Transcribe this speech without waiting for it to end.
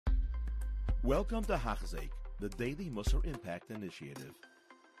Welcome to Hachzik, the Daily Musar Impact Initiative.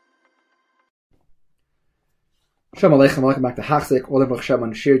 Shalom Aleichem, welcome back to Hachzik, Olam Hashem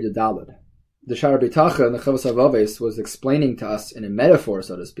on Shir Yudalad. The Sha'ar Habitachon, the Chavos HaVaves, was explaining to us in a metaphor,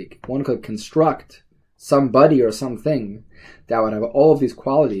 so to speak. One could construct somebody or something that would have all of these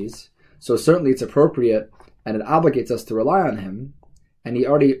qualities, so certainly it's appropriate and it obligates us to rely on him. And he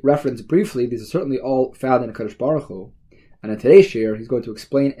already referenced briefly, these are certainly all found in Kadosh Baruch Hu. And in today's shir, he's going to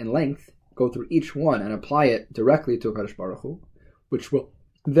explain in length, go through each one and apply it directly to Kadosh Baruch Hu, which will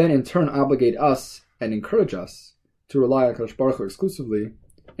then in turn obligate us and encourage us to rely on Kadosh Baruch Hu exclusively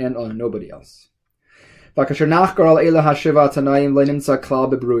and on nobody else. No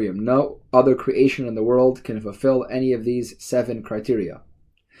other creation in the world can fulfill any of these 7 criteria.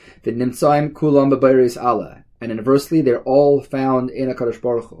 And inversely, they're all found in a Kadosh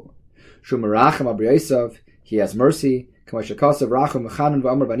Baruch Hu. He has mercy. So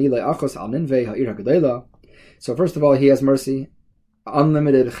first of all, he has mercy,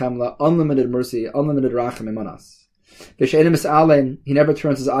 unlimited chemla, unlimited mercy, unlimited racham imanas. He never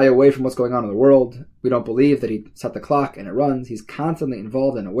turns his eye away from what's going on in the world. We don't believe that he set the clock and it runs. He's constantly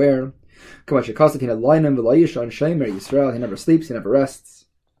involved and aware. He never sleeps, he never rests.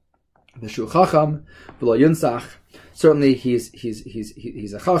 Certainly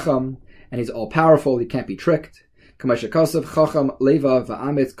he's a chacham and he's all powerful, he can't be tricked. Chacham leva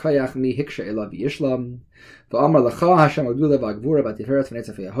va'amet koyach mi hiksha elav yishlam va'amar lecha Hashem agdula va'gvura v'tiferet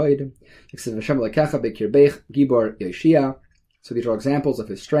v'netzaf yahoid yiksev Hashem lekecha bekirbech gibor yoshia. So these are examples of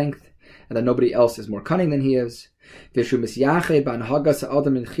his strength and that nobody else is more cunning than he is. Vishu misyached ba'anhagas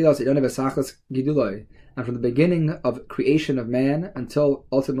ha'adam in chilas idone v'sachas giduloi. And from the beginning of creation of man until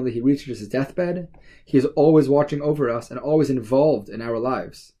ultimately he reaches his deathbed, he is always watching over us and always involved in our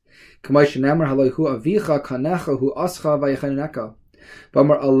lives. V'amar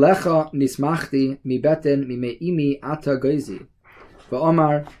alecha nismachti mibeten mimeimi ata goizi.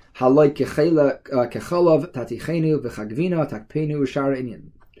 V'amar haloi kechalav tatichenu v'chagvina takpenu shar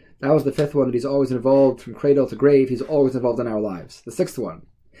inyan. That was the 5th one, that he's always involved from cradle to grave. He's always involved in our lives. The 6th one.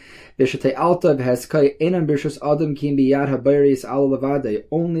 Only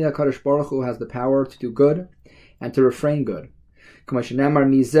a Kadosh Baruch Hu has the power to do good and to refrain good. As the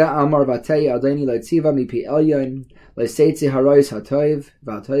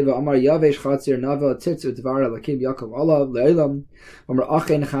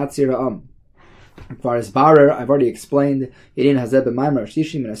far as Barer, I've already explained. He already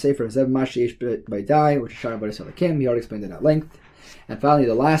explained it at length. And finally,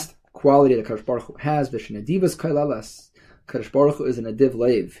 the last quality that Kadosh Baruch Hu has, Vishnadivas Kailalas. Kadosh Baruch Hu is an adiv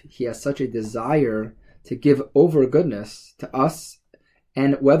leiv. He has such a desire to give over goodness to us,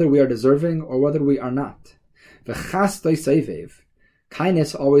 and whether we are deserving or whether we are not. V'chastoi seivev.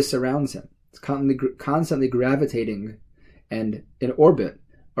 Kindness always surrounds him. It's constantly gravitating and in orbit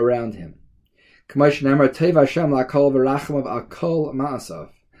around him. K'may shenemar teiv Hashem la'kol v'rachamav akol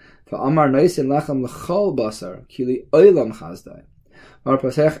ma'asav. V'amar noisin lechem l'chol basar ki li'olam chazdai.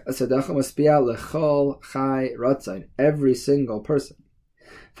 Every single person.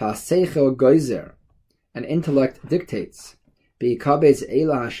 An intellect dictates. That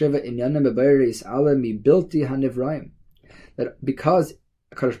because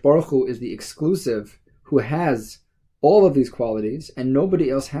Kadosh Baruch Hu is the exclusive who has all of these qualities and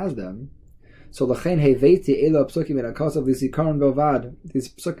nobody else has them, so these psukim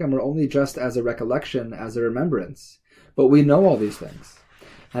are only just as a recollection, as a remembrance. But we know all these things.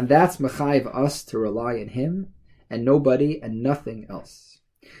 And that's mechayiv us to rely on him and nobody and nothing else.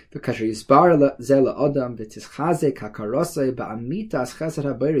 You recognize the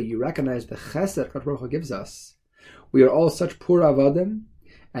chesed Kadosh Baruch Hu gives us. We are all such poor avadim,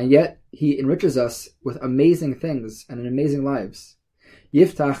 and yet he enriches us with amazing things and amazing lives.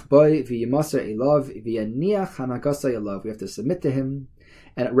 Yiftach boy v'yimaser elav v'yaniach hanagasa elav. We have to submit to him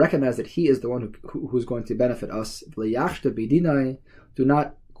and recognize that he is the one who's going to benefit us. Do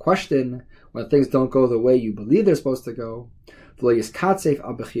not question when things don't go the way you believe they're supposed to go. Don't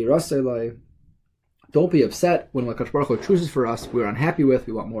be upset when what Kadosh Baruch Hu chooses for us we're unhappy with.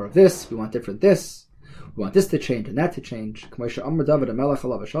 We want more of this, we want different this, we want this to change and that to change. And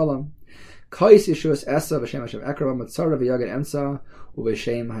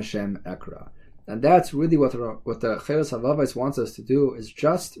that's really what the Chavos HaVaves wants us to do, is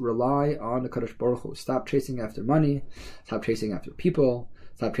just rely on the Kadosh Baruch Hu. Stop chasing after money, stop chasing after people,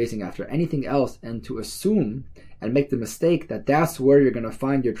 stop chasing after anything else, and to assume and make the mistake that that's where you're going to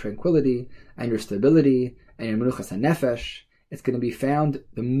find your tranquility and your stability and your menuchas hanefesh. It's going to be found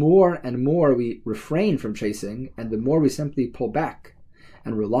the more and more we refrain from chasing, and the more we simply pull back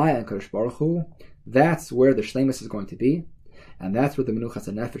and rely on Kadosh Baruch Hu, that's where the Shleimus is going to be, and that's where the Menuchas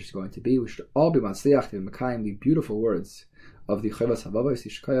HaNefesh is going to be. We should all be Matzliach to be Mekayim the beautiful words of the Chovas HaVavos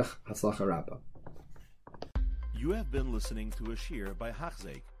Yishkoyach Hatzlacha Rabbah. You have been listening to a shir by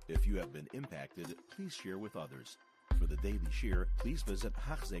Hachzeik. If you have been impacted, please share with others. For the daily shir, please visit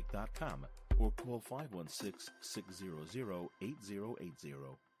Hachzeik.com or call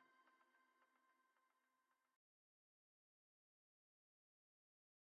 516-600-8080.